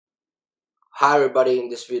Hi everybody, in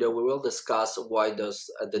this video we will discuss why does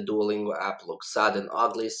the Duolingo app look sad and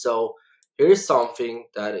ugly. So here's something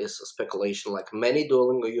that is a speculation. Like many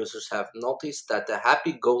Duolingo users have noticed that the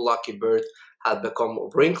happy-go-lucky bird had become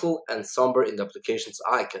wrinkled and somber in the application's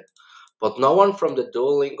icon. But no one from the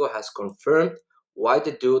Duolingo has confirmed why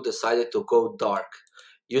the duo decided to go dark.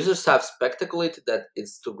 Users have speculated that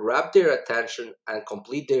it's to grab their attention and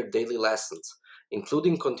complete their daily lessons,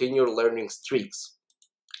 including continue learning streaks.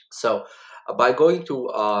 So by going to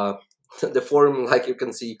the forum, like you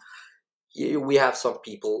can see, we have some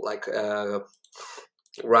people like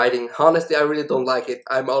writing, honestly, I really don't like it.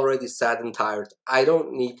 I'm already sad and tired. I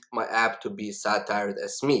don't need my app to be sad tired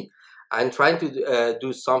as me. I'm trying to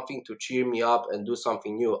do something to cheer me up and do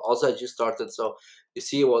something new. Also, I just started, so you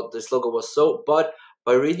see what this logo was. So but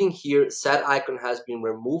by reading here, sad icon has been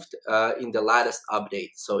removed in the latest update,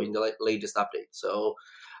 so in the latest update. So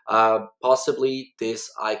possibly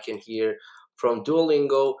this icon here from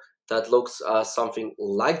Duolingo that looks something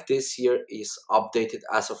like this here is updated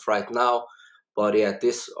as of right now. But yeah,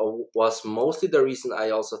 this was mostly the reason. I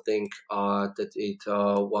also think that it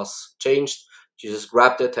was changed to just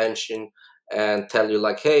grab the attention and tell you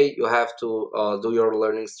like, hey, you have to do your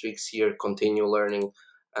learning streaks here, continue learning.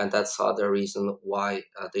 And that's the reason why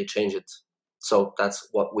they changed it. So that's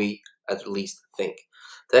what we at least think.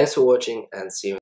 Thanks for watching and see you.